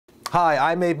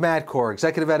Hi, I'm Abe Madkour,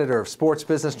 Executive Editor of Sports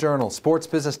Business Journal, Sports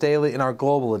Business Daily, and our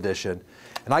Global Edition.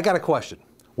 And I got a question.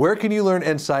 Where can you learn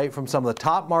insight from some of the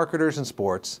top marketers in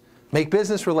sports, make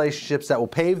business relationships that will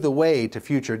pave the way to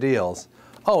future deals,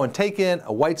 and take in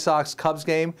a White Sox-Cubs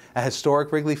game at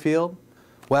historic Wrigley Field?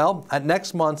 Well, at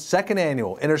next month's second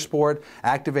annual Intersport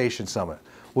Activation Summit,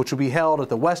 which will be held at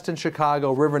the Westin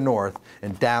Chicago River North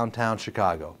in downtown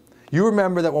Chicago. You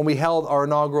remember that when we held our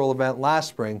inaugural event last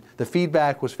spring, the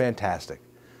feedback was fantastic.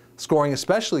 Scoring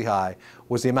especially high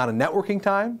was the amount of networking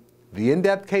time, the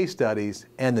in-depth case studies,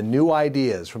 and the new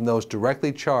ideas from those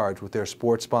directly charged with their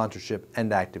sports sponsorship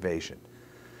and activation.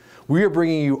 We are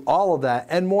bringing you all of that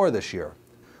and more this year.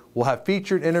 We'll have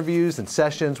featured interviews and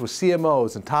sessions with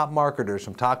CMOs and top marketers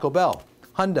from Taco Bell,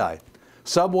 Hyundai,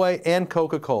 Subway, and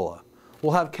Coca-Cola.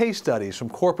 We'll have case studies from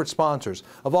corporate sponsors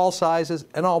of all sizes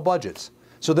and all budgets,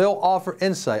 so they'll offer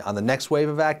insight on the next wave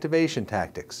of activation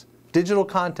tactics, digital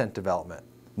content development,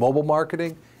 mobile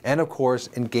marketing, and of course,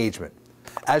 engagement.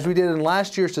 As we did in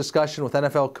last year's discussion with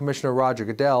NFL Commissioner Roger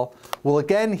Goodell, we'll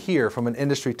again hear from an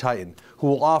industry titan who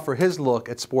will offer his look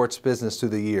at sports business through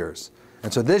the years.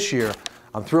 And so this year,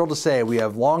 I'm thrilled to say we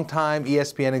have longtime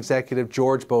ESPN executive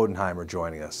George Bodenheimer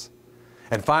joining us.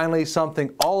 And finally,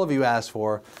 something all of you asked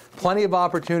for, plenty of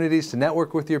opportunities to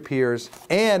network with your peers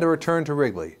and a return to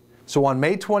Wrigley. So on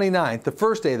May 29th, the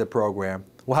first day of the program,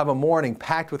 we'll have a morning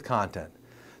packed with content.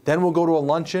 Then we'll go to a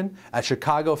luncheon at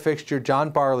Chicago fixture John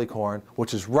Barleycorn,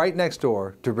 which is right next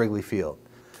door to Wrigley Field.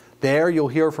 There you'll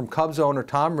hear from Cubs owner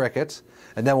Tom Ricketts,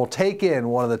 and then we'll take in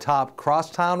one of the top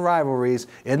crosstown rivalries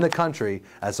in the country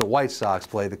as the White Sox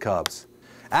play the Cubs.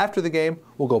 After the game,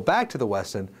 we'll go back to the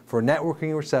Westin for a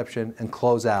networking reception and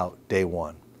close out day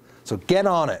one. So get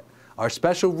on it. Our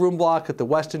special room block at the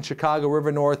Westin Chicago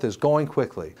River North is going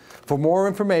quickly. For more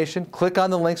information, click on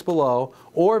the links below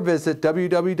or visit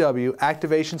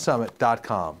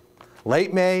www.activationsummit.com.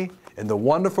 Late May, in the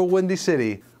wonderful Windy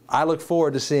City, I look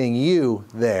forward to seeing you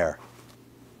there.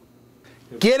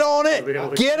 Get on it!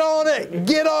 Get on it!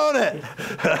 Get on it!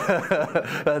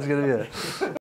 That's going to be it.